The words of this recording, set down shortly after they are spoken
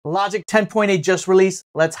Logic 10.8 just released.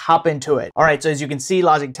 Let's hop into it. All right, so as you can see,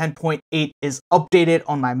 Logic 10.8 is updated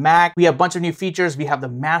on my Mac. We have a bunch of new features. We have the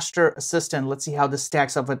Master Assistant. Let's see how this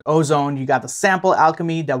stacks up with Ozone. You got the Sample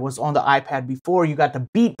Alchemy that was on the iPad before. You got the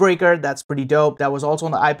Beat Breaker. That's pretty dope. That was also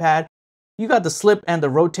on the iPad. You got the Slip and the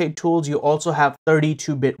Rotate tools. You also have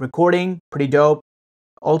 32-bit recording. Pretty dope.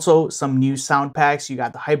 Also, some new sound packs. You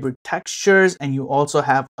got the hybrid textures, and you also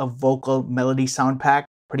have a vocal melody sound pack.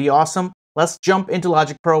 Pretty awesome. Let's jump into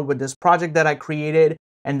Logic Pro with this project that I created,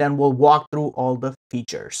 and then we'll walk through all the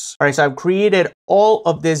features. All right, so I've created all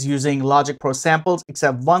of this using Logic Pro samples,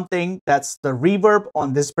 except one thing, that's the reverb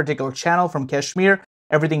on this particular channel from Kashmir.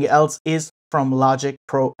 Everything else is from Logic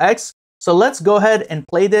Pro X. So let's go ahead and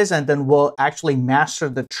play this, and then we'll actually master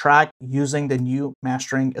the track using the new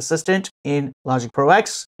mastering assistant in Logic Pro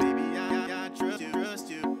X.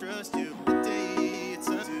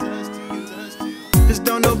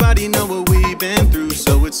 Don't nobody know what we've been through,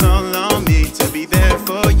 so it's all on me to be there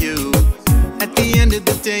for you. At the end of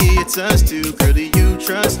the day, it's us two. Girl, do you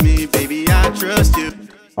trust me? Baby, I trust you.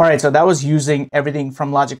 All right, so that was using everything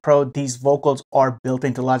from Logic Pro. These vocals are built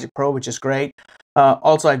into Logic Pro, which is great.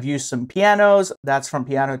 Also, I've used some pianos. That's from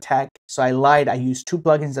Piano Tech. So I lied. I used two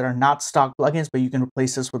plugins that are not stock plugins, but you can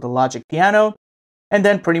replace this with a Logic Piano. And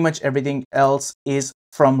then pretty much everything else is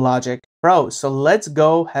from Logic Pro. So let's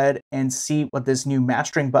go ahead and see what this new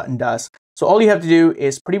mastering button does. So all you have to do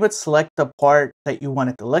is pretty much select the part that you want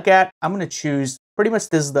it to look at. I'm going to choose pretty much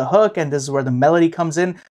this is the hook, and this is where the melody comes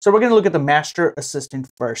in. So we're going to look at the Master Assistant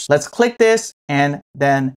first. Let's click this and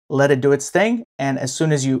then let it do its thing. And as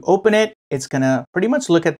soon as you open it, it's going to pretty much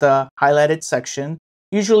look at the highlighted section.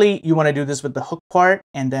 Usually you want to do this with the hook part,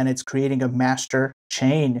 and then it's creating a master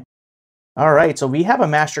chain. All right, so we have a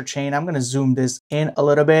master chain. I'm going to zoom this in a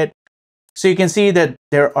little bit. So you can see that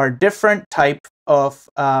there are different type of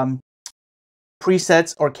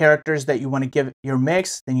presets or characters that you want to give your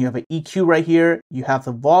mix. Then you have an EQ right here. You have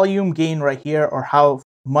the volume gain right here, or how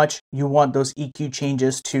much you want those EQ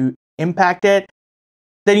changes to impact it.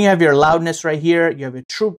 Then you have your loudness right here. You have a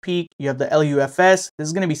true peak. You have the LUFS. This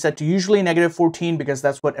is going to be set to usually -14 because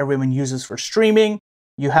that's what everyone uses for streaming.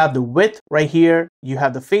 You have the width right here. You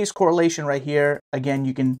have the phase correlation right here. Again,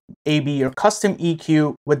 you can A/B your custom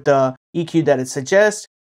EQ with the EQ that it suggests.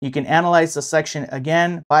 You can analyze the section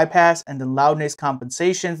again, bypass, and then loudness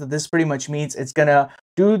compensation. So this pretty much means it's gonna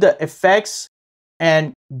do the effects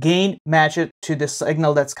and gain match it to the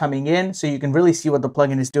signal that's coming in. So you can really see what the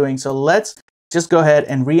plugin is doing. So let's just go ahead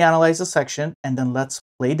and reanalyze the section, and then let's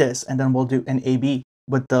play this, and then we'll do an A/B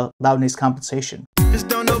with the loudness compensation. Just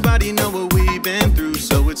don't nobody know what we've been through,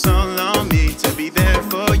 so it's all on me to be there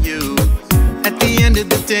for you. At the end of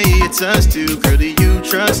the day, it's us two. Girl, do you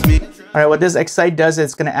trust me? All right, what this Excite does is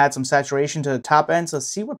it's going to add some saturation to the top end. So let's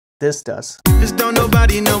see what this does. Just don't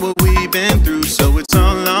nobody know what we've been through, so it's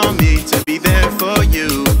all on me to be there for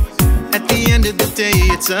you. At the end of the day,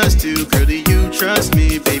 it's us two. Girl, do you trust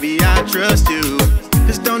me? Baby, I trust you.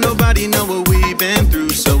 Just don't nobody know what we've been through,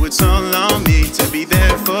 so it's all on me to be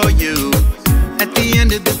there for you. At the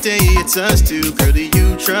end of the day, it's us two. Girl, do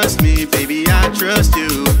you trust me? Baby, I trust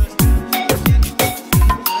you.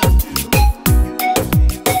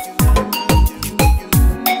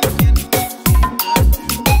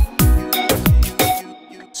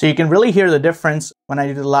 So you can really hear the difference when I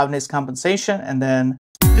do the loudness compensation, and then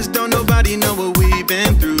just don't nobody know what we've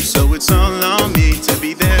been through, so it's all on me to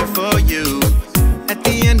be there for you. At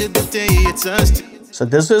the end of the day, it's us two. So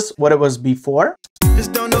this is what it was before.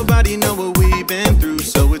 Just don't nobody know what we've been through,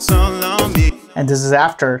 so it's all on me. And this is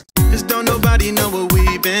after. Just don't nobody know what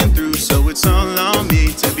we've been through, so it's all on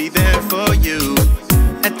me to be there for you.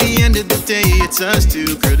 At the end of the day, it's us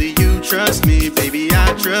two. Girl, do you trust me? Baby,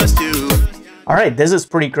 I trust you. All right, this is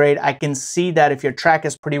pretty great. I can see that if your track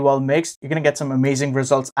is pretty well mixed, you're gonna get some amazing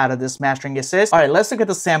results out of this mastering assist. All right, let's look at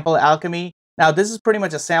the sample Alchemy. Now, this is pretty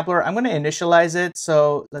much a sampler. I'm gonna initialize it.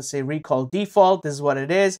 So let's say recall default. This is what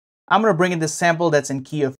it is. I'm gonna bring in this sample that's in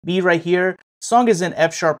key of B right here. Song is in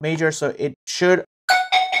F sharp major, so it should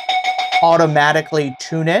automatically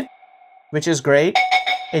tune it, which is great.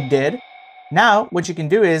 It did. Now, what you can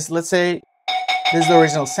do is, let's say this is the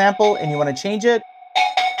original sample and you wanna change it.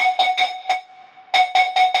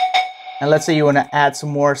 And let's say you want to add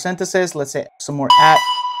some more synthesis. Let's say some more add.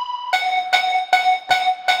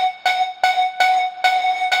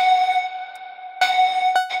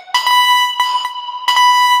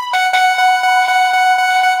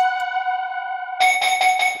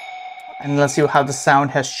 And let's see how the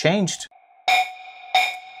sound has changed.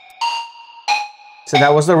 So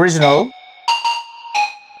that was the original.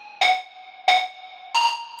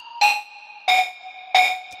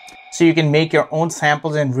 So So you can make your own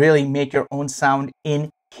samples and really make your own sound in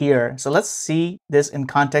here. So let's see this in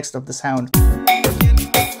context of the sound.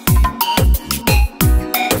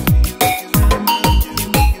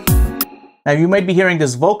 Now you might be hearing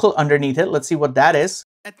this vocal underneath it. Let's see what that is.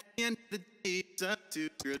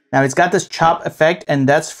 Now it's got this chop effect, and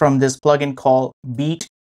that's from this plugin called Beat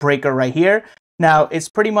Breaker right here. Now it's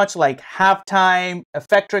pretty much like halftime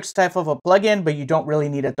Effectrix type of a plugin, but you don't really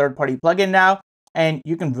need a third-party plugin now, and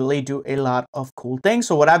you can really do a lot of cool things.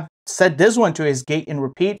 So what I've set this one to is gate and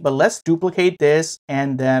repeat, but let's duplicate this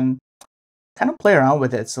and then kind of play around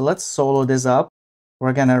with it. So let's solo this up.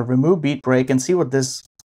 We're gonna remove beat break and see what this.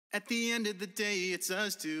 At the end of the day, it's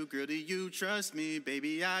us two. Girl, do you trust me?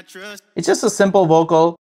 Baby, I trust. It's just a simple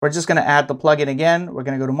vocal. We're just gonna add the plugin again. We're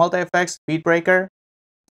gonna go to multi-effects, beat breaker.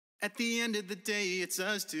 At the end of the day, it's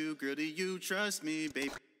us two. Girl, do you trust me,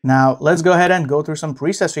 baby? Now let's go ahead and go through some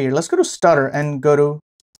presets here. Let's go to stutter and go to.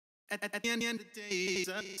 At the end of the day, it's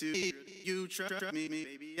us two. Girl, do you trust me,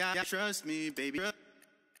 baby? I trust me, baby.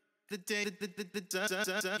 The day,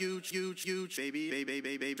 you,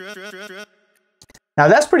 baby, trust. Now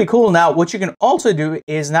that's pretty cool. Now what you can also do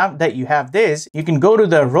is, now that you have this, you can go to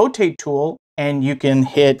the rotate tool and you can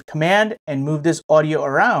hit command and move this audio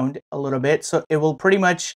around a little bit. So it will pretty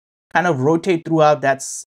much kind of rotate throughout that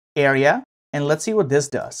area. And let's see what this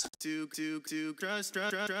does.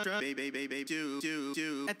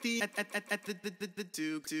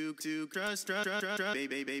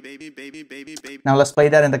 Now let's play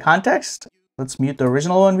that in the context. Let's mute the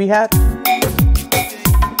original one we had.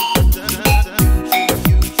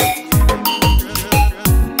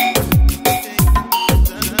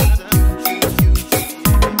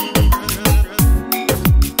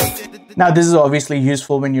 Now, this is obviously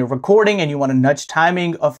useful when you're recording and you want to nudge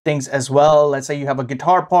timing of things as well. Let's say you have a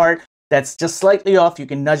guitar part that's just slightly off, you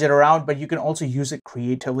can nudge it around, but you can also use it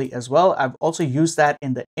creatively as well. I've also used that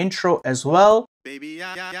in the intro as well. Baby,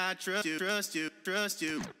 I trust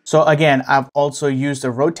you. So again, I've also used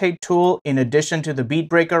the rotate tool in addition to the beat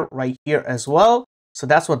breaker right here as well. So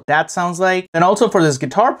that's what that sounds like. And also for this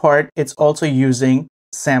guitar part, it's also using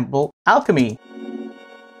sample Alchemy.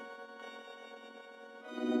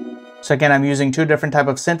 So again, I'm using two different types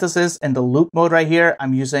of synthesis in the loop mode right here.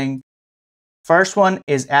 I'm using, first one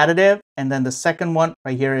is additive, and then the second one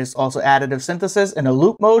right here is also additive synthesis in a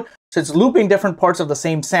loop mode. So it's looping different parts of the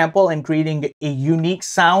same sample and creating a unique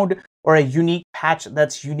sound or a unique patch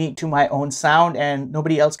that's unique to my own sound, and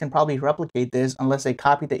nobody else can probably replicate this unless they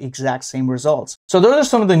copy the exact same results. So those are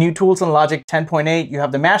some of the new tools in Logic 10.8. You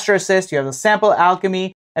have the Master Assist, you have the Sample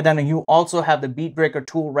Alchemy, and then you also have the Beat Breaker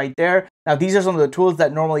tool right there. Now, these are some of the tools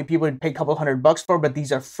that normally people would pay a couple $100 for, but these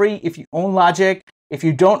are free if you own Logic. If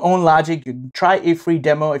you don't own Logic, you can try a free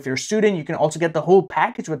demo. If you're a student, you can also get the whole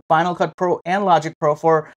package with Final Cut Pro and Logic Pro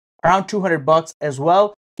for around $200 as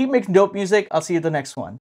well. Keep making dope music. I'll see you at the next one.